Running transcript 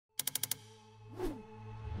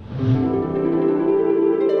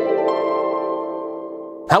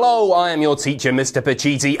Hello, I am your teacher, Mr.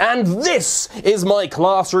 Pacitti, and this is my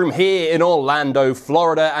classroom here in Orlando,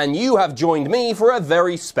 Florida, and you have joined me for a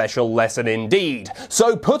very special lesson indeed.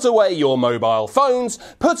 So put away your mobile phones,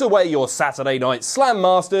 put away your Saturday night Slam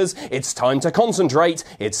Masters, it's time to concentrate,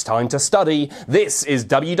 it's time to study. This is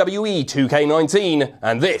WWE 2K19,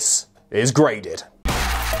 and this is Graded.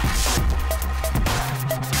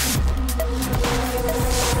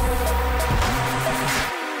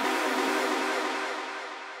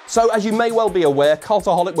 So, as you may well be aware,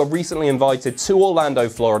 Cultaholic were recently invited to Orlando,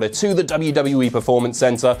 Florida, to the WWE Performance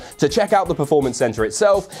Center to check out the Performance Center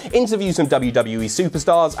itself, interview some WWE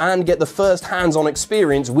superstars, and get the first hands-on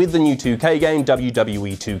experience with the new 2K game,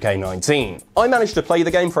 WWE 2K19. I managed to play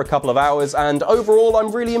the game for a couple of hours, and overall,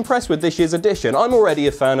 I'm really impressed with this year's edition. I'm already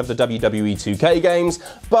a fan of the WWE 2K games,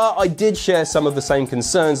 but I did share some of the same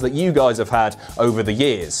concerns that you guys have had over the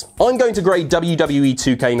years. I'm going to grade WWE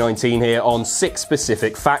 2K19 here on 6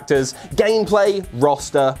 specific factors: gameplay,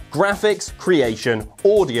 roster, graphics, creation,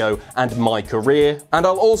 audio, and my career, and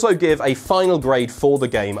I'll also give a final grade for the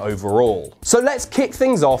game overall. So let's kick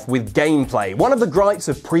things off with gameplay. One of the gripes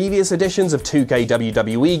of previous editions of 2K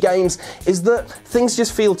WWE games is that things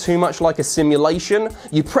just feel too much like a simulation.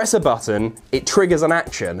 You press a button, it triggers an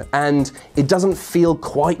action, and it doesn't feel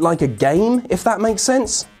quite like a game, if that makes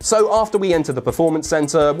sense. So after we entered the Performance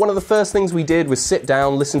Center, one of the first things we did was sit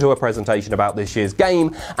down, listen to a presentation about this year's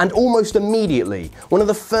game, and almost immediately, one of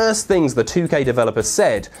the first things the 2K developers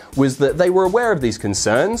said was that they were aware of these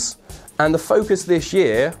concerns, and the focus this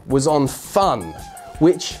year was on fun,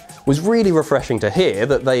 which was really refreshing to hear,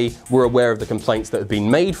 that they were aware of the complaints that had been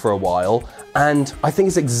made for a while, and I think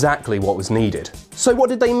it's exactly what was needed. So what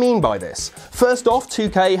did they mean by this? First off,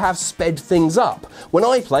 2K have sped things up. When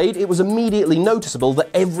I played, it was immediately noticeable that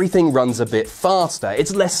everything runs a bit faster.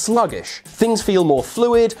 It's less sluggish. Things feel more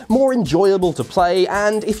fluid, more enjoyable to play,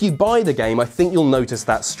 and if you buy the game, I think you'll notice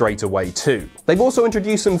that straight away too. They've also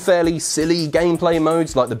introduced some fairly silly gameplay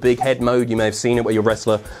modes, like the big head mode, you may have seen it, where your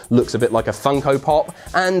wrestler looks a bit like a Funko Pop,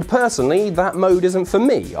 and personally, that mode isn't for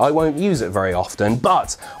me. I won't use it very often,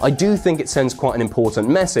 but I do think it sends quite an important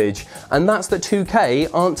message, and that's that 2K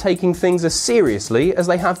aren't taking things as seriously as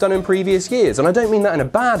they have done in previous years. And I don't mean that in a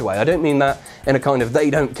bad way, I don't mean that in a kind of they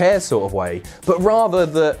don't care sort of way, but rather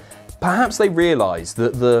that perhaps they realise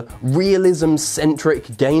that the realism-centric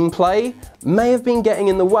gameplay may have been getting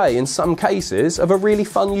in the way, in some cases, of a really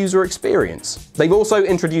fun user experience. They've also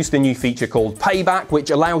introduced a new feature called Payback, which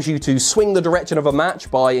allows you to swing the direction of a match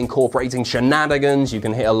by incorporating shenanigans. You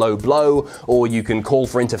can hit a low blow, or you can call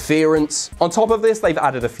for interference. On top of this, they've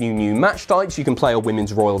added a few new match types. You can play a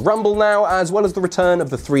Women's Royal Rumble now, as well as the return of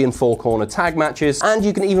the 3 and 4 corner tag matches, and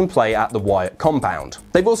you can even play at the Wyatt compound.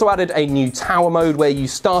 They've also added a new tower mode where you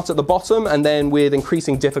start at the bottom and then with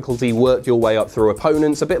increasing difficulty work your way up through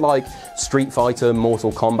opponents, a bit like Street Fighter,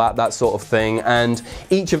 Mortal Kombat, that sort of thing, and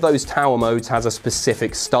each of those tower modes has a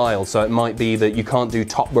specific style. So it might be that you can't do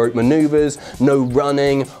top rope maneuvers, no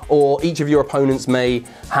running, or each of your opponents may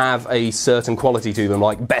have a certain quality to them,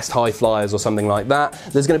 like best high flyers or something like that.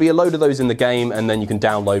 There's going to be a load of those in the game, and then you can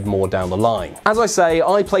download more down the line. As I say,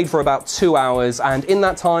 I played for about 2 hours, and in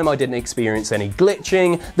that time I didn't experience any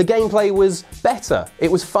glitching. The gameplay was better, it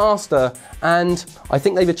was faster, and I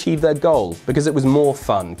think they've achieved their goal because it was more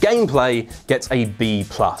fun. Gameplay gets a B+.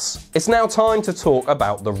 It's now time to talk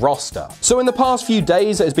about the roster. So in the past few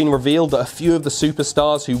days, it has been revealed that a few of the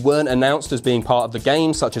superstars who weren't announced as being part of the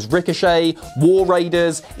game, such as Ricochet, War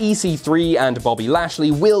Raiders, EC3, and Bobby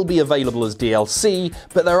Lashley, will be available as DLC,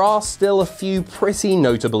 but there are still a few pretty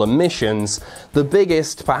notable omissions, the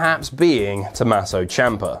biggest perhaps being Tommaso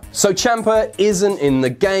Ciampa. So Ciampa isn't in the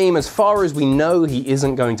game. As far as we know, he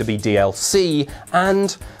isn't going to be DLC,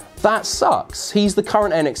 and that sucks. He's the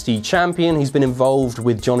current NXT champion. He's been involved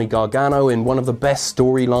with Johnny Gargano in one of the best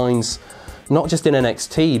storylines, not just in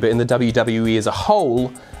NXT, but in the WWE as a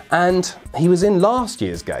whole, and he was in last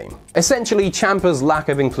year's game. Essentially, Ciampa's lack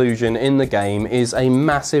of inclusion in the game is a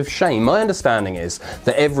massive shame. My understanding is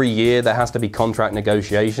that every year there has to be contract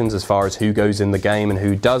negotiations as far as who goes in the game and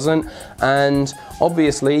who doesn't, and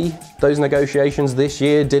obviously those negotiations this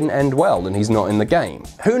year didn't end well and he's not in the game.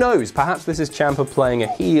 Who knows, perhaps this is Ciampa playing a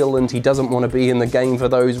heel and he doesn't want to be in the game for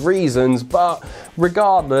those reasons, but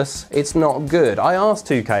regardless, it's not good. I asked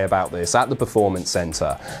 2K about this at the Performance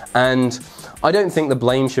Center, and I don't think the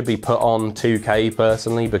blame should be put on 2K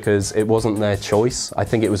personally, because it wasn't their choice. I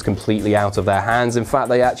think it was completely out of their hands. In fact,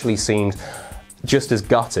 they actually seemed just as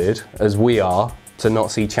gutted as we are to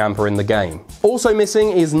not see Ciampa in the game. Also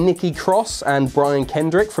missing is Nikki Cross and Brian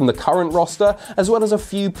Kendrick from the current roster, as well as a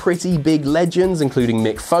few pretty big legends including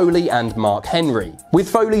Mick Foley and Mark Henry. With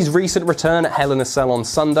Foley's recent return at Hell in a Cell on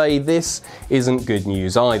Sunday, this isn't good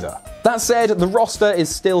news either. That said, the roster is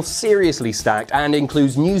still seriously stacked and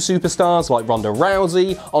includes new superstars like Ronda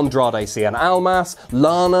Rousey, Andrade Cien Almas,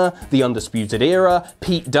 Lana, The Undisputed Era,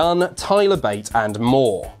 Pete Dunne, Tyler Bate, and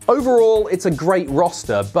more. Overall, it's a great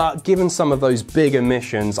roster, but given some of those big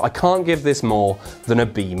omissions, I can't give this more than a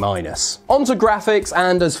B-. On to graphics,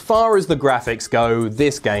 and as far as the graphics go,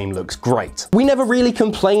 this game looks great. We never really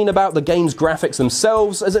complain about the game's graphics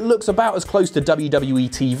themselves, as it looks about as close to WWE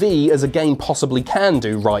TV as a game possibly can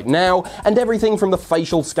do right now, and everything from the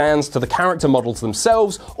facial scans to the character models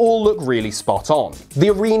themselves all look really spot on. The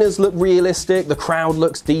arenas look realistic, the crowd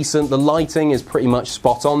looks decent, the lighting is pretty much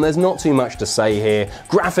spot on, there's not too much to say here.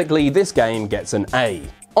 Graphically, this game gets an A.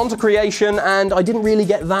 Onto creation, and I didn't really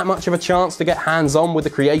get that much of a chance to get hands-on with the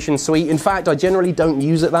creation suite. In fact, I generally don't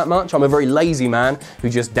use it that much. I'm a very lazy man who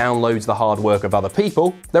just downloads the hard work of other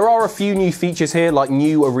people. There are a few new features here, like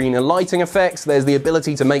new arena lighting effects. There's the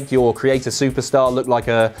ability to make your creator superstar look like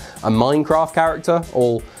a Minecraft character,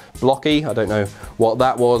 all blocky. I don't know what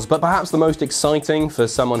that was, but perhaps the most exciting for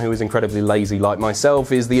someone who is incredibly lazy like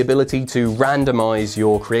myself is the ability to randomize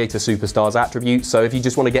your creator superstar's attributes. So if you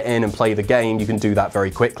just want to get in and play the game, you can do that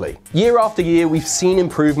very quickly. Year after year, we've seen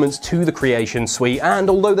improvements to the creation suite, and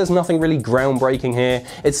although there's nothing really groundbreaking here,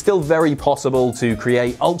 it's still very possible to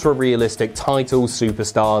create ultra-realistic titles,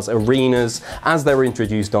 superstars, arenas as they're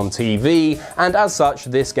introduced on TV, and as such,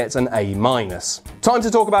 this gets an A-. Time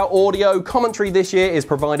to talk about audio. Commentary this year is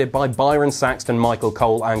provided by Byron Saxton, Michael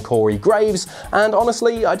Cole, and Corey Graves, and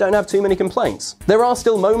honestly, I don't have too many complaints. There are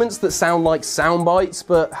still moments that sound like sound bites,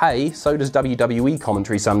 but hey, so does WWE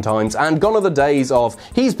commentary sometimes, and gone are the days of,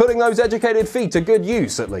 he's putting those educated feet to good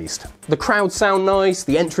use, at least. The crowds sound nice,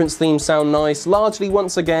 the entrance themes sound nice, largely,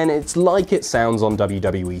 once again, it's like it sounds on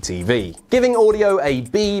WWE TV. Giving audio a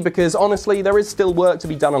B, because honestly, there is still work to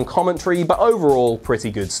be done on commentary, but overall,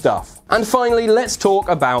 pretty good stuff. And finally, let's talk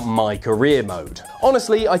about My Career Mode.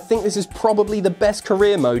 Honestly, I think this is probably the best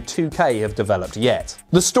career mode 2K have developed yet.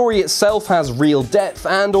 The story itself has real depth,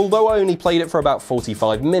 and although I only played it for about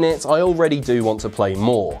 45 minutes, I already do want to play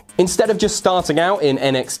more. Instead of just starting out in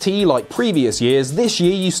NXT like previous years, this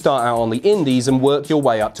year you start out on the indies and work your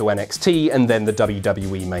way up to NXT and then the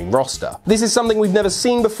WWE main roster. This is something we've never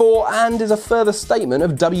seen before, and is a further statement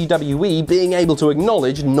of WWE being able to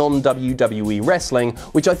acknowledge non-WWE wrestling,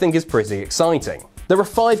 which I think is pretty exciting. There are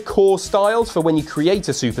 5 core styles for when you create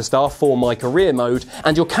a superstar for My Career Mode,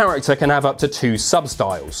 and your character can have up to 2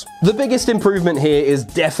 sub-styles. The biggest improvement here is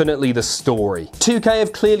definitely the story. 2K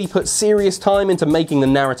have clearly put serious time into making the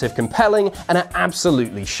narrative compelling, and it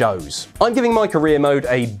absolutely shows. I'm giving My Career Mode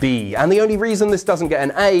a B, and the only reason this doesn't get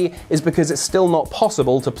an A is because it's still not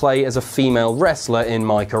possible to play as a female wrestler in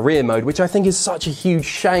My Career Mode, which I think is such a huge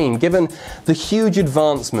shame. Given the huge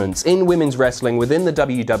advancements in women's wrestling within the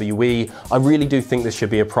WWE, I really do think this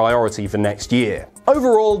should be a priority for next year.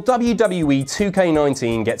 Overall, WWE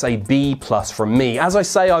 2K19 gets a B+ from me. As I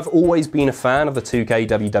say, I've always been a fan of the 2K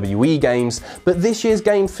WWE games, but this year's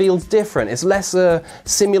game feels different. It's less a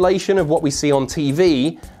simulation of what we see on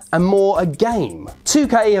TV, and more a game.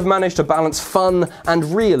 2K have managed to balance fun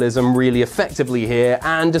and realism really effectively here,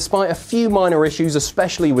 and despite a few minor issues,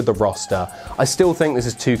 especially with the roster, I still think this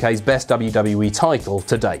is 2K's best WWE title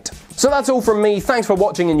to date. So that's all from me, thanks for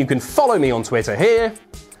watching, and you can follow me on Twitter here.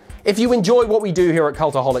 If you enjoy what we do here at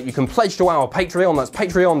Cultaholic, you can pledge to our Patreon, that's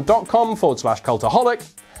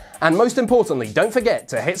patreon.com/Cultaholic. And most importantly, don't forget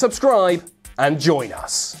to hit subscribe and join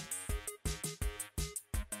us.